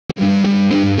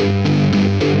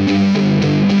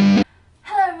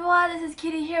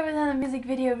Kitty here with another music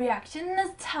video reaction. This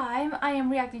time I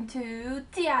am reacting to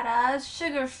T-ARA's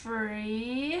Sugar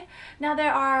Free. Now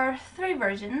there are three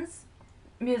versions,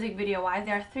 music video wise,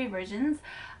 there are three versions.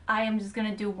 I am just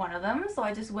gonna do one of them, so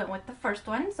I just went with the first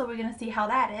one, so we're gonna see how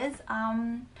that is.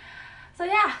 So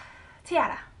yeah,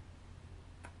 T-ARA.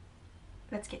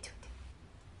 Let's get to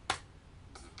it.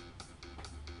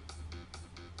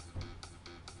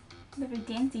 Very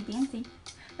dancey.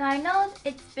 Now I know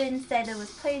it's been said it was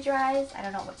plagiarized, I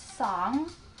don't know which song,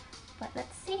 but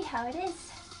let's see how it is.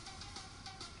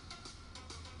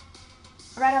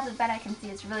 Right off the bat I can see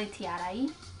it's really T-ARA-y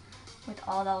with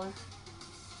all those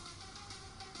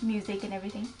music and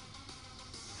everything.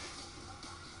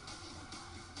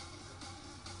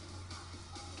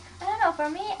 I don't know, for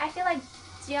me I feel like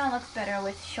Jiyeon looks better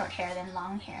with short hair than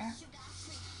long hair.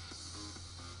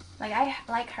 Like I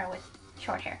like her with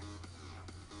short hair.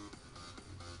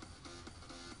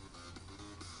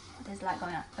 There's a lot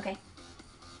going on. Okay.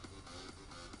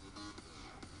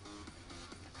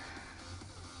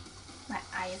 My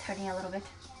eye is hurting a little bit.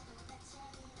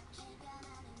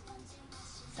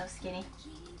 So skinny.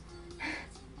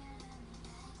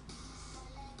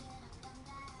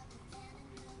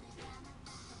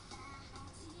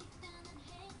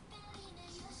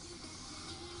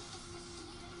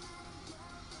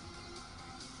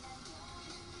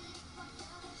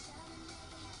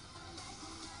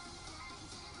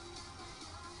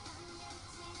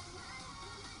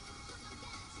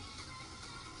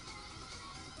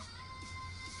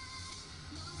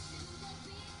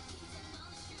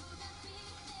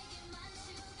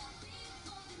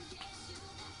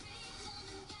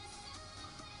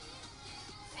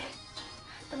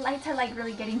 The lights are like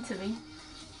really getting to me.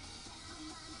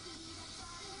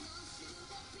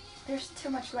 There's too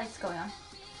much lights going on.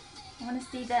 I want to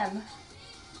see them.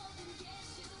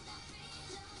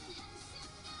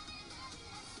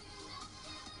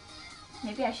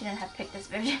 Maybe I shouldn't have picked this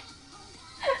version.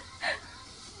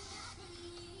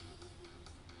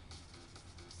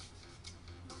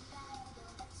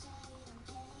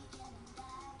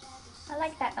 I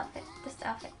like that outfit, this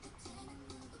outfit.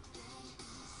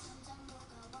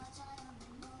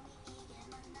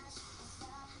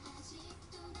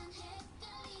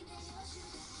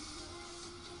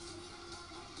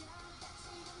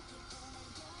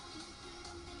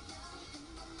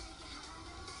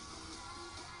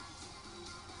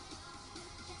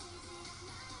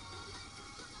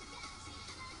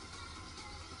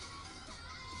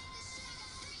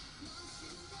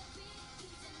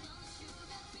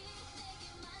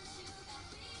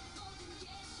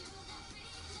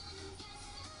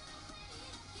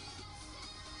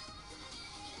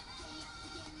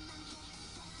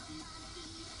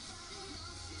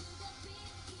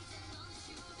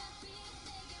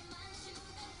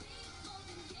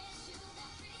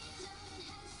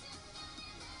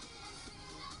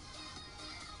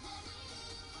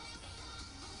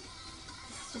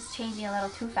 Just changing a little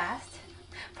too fast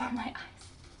for my eyes.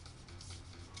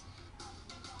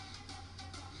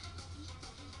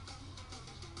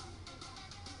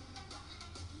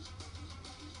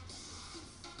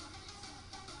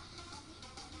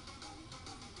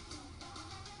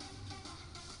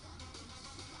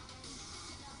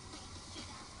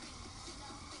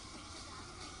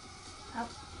 Oh.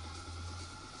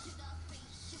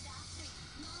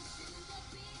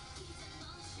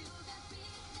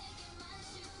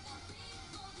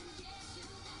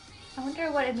 I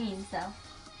wonder what it means though.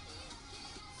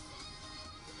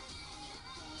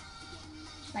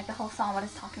 Like the whole song, what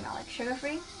it's talking about, like sugar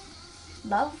free?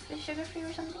 Love is sugar free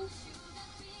or something?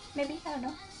 Maybe, I don't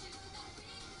know.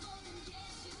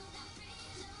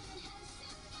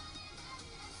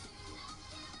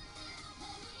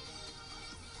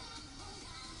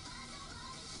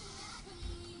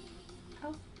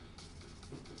 Oh.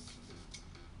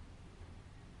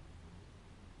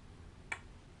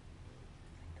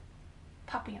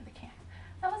 Popping of the can.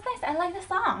 That was nice. I like the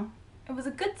song. It was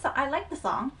a good song. I like the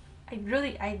song. I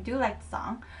do like the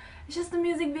song. It's just the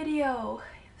music video.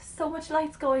 So much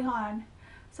lights going on.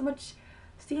 So much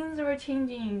scenes were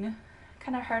changing.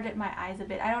 Kind of hurted my eyes a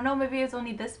bit. I don't know, maybe it's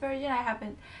only this version. I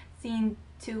haven't seen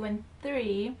 2 and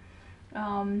 3.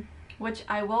 Which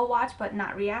I will watch but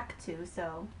not react to.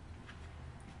 So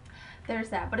there's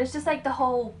that. But it's just like the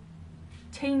whole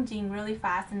changing really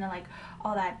fast and then like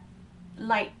all that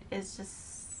light is just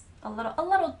a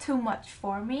little too much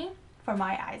for me, for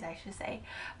my eyes I should say.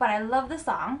 But I love the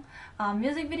song.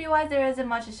 Music video wise there isn't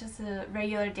much, it's just a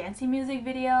regular dancing music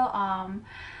video.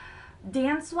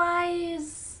 Dance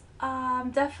wise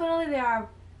definitely there are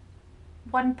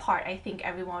one part I think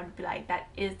everyone would be like, that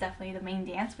is definitely the main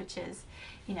dance, which is,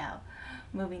 you know,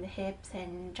 moving the hips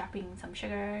and dropping some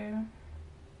sugar.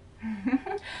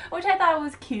 Which I thought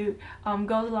was cute.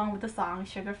 Goes along with the song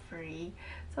Sugar Free.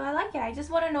 So I like it. I just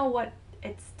want to know what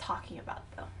it's talking about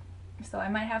though. So I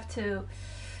might have to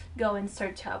go and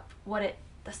search up what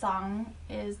the song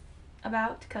is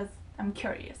about, because I'm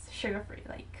curious. Sugar Free,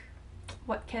 like,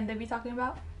 what can they be talking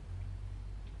about?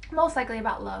 Most likely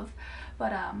about love,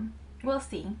 but we'll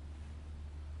see.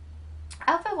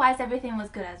 Outfit wise, everything was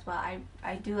good as well.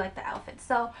 I do like the outfit.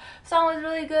 So song was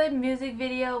really good. Music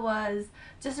video was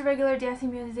just a regular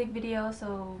dancing music video,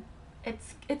 so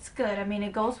it's good. I mean,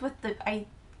 it goes with the, I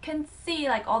can see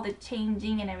like all the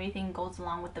changing and everything goes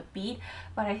along with the beat,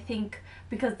 but I think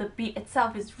because the beat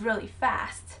itself is really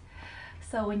fast,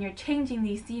 so when you're changing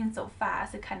these scenes so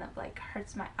fast, it kind of like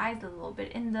hurts my eyes a little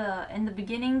bit. In the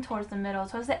beginning, towards the middle,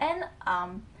 towards the end,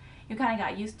 you kind of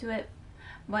got used to it,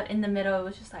 but in the middle it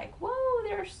was just like, whoa,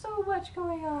 there's so much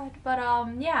going on. But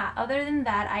yeah, other than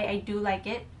that, I do like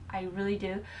it. I really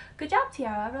do. Good job,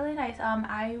 T-ARA, really nice.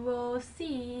 I will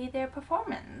see their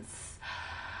performance.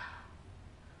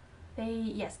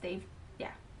 They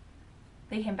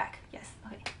came back. Yes,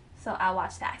 okay. So I'll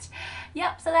watch that.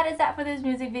 Yep, so that is that for this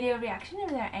music video reaction. If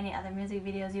there are any other music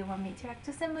videos you want me to react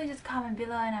to, simply just comment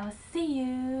below and I will see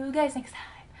you guys next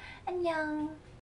time. Annyeong!